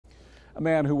A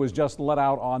man who was just let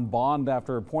out on bond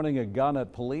after pointing a gun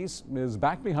at police is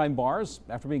back behind bars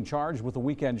after being charged with a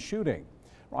weekend shooting.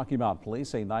 Rocky Mount police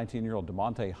say 19-year-old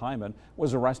DeMonte Hyman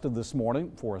was arrested this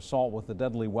morning for assault with a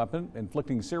deadly weapon,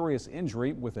 inflicting serious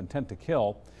injury with intent to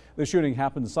kill. The shooting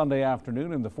happened Sunday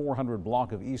afternoon in the 400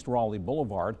 block of East Raleigh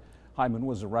Boulevard. Hyman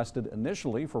was arrested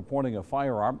initially for pointing a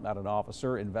firearm at an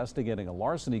officer investigating a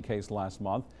larceny case last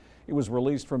month. He was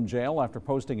released from jail after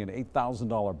posting an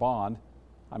 $8,000 bond.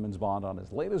 Hyman's bond on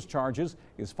his latest charges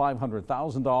is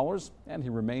 $500,000, and he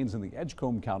remains in the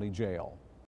Edgecombe County Jail.